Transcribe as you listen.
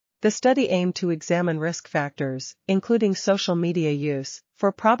The study aimed to examine risk factors, including social media use,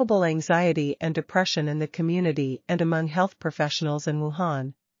 for probable anxiety and depression in the community and among health professionals in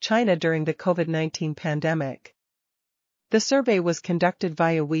Wuhan, China during the COVID-19 pandemic. The survey was conducted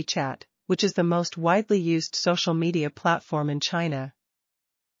via WeChat, which is the most widely used social media platform in China.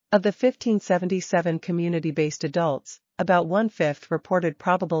 Of the 1577 community-based adults, about 1/5 reported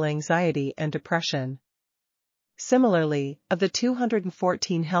probable anxiety and depression. Similarly, of the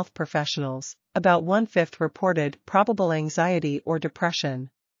 214 health professionals, about 1/5 reported probable anxiety or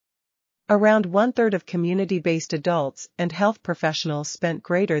depression. Around 1/3 of community-based adults and health professionals spent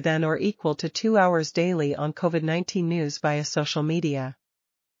greater than or equal to 2 hours daily on COVID-19 news via social media.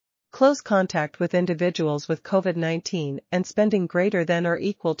 Close contact with individuals with COVID-19 and spending greater than or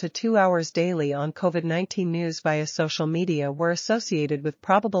equal to 2 hours daily on COVID-19 news via social media were associated with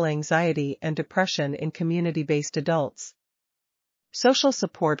probable anxiety and depression in community-based adults. Social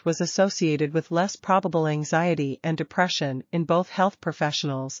support was associated with less probable anxiety and depression in both health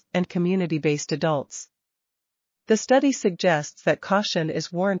professionals and community-based adults. The study suggests that caution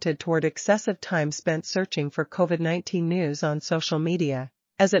is warranted toward excessive time spent searching for COVID-19 news on social media,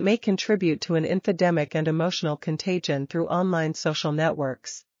 as it may contribute to an epidemic and emotional contagion through online social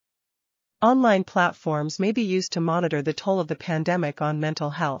networks. Online platforms may be used to monitor the toll of the pandemic on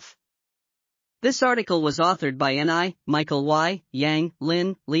mental health. This article was authored by N.I., Michael Y., Yang,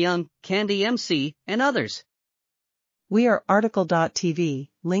 Lin, Leung, Candi MC, and others. We are RTCLTV,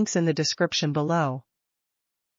 links in the description below.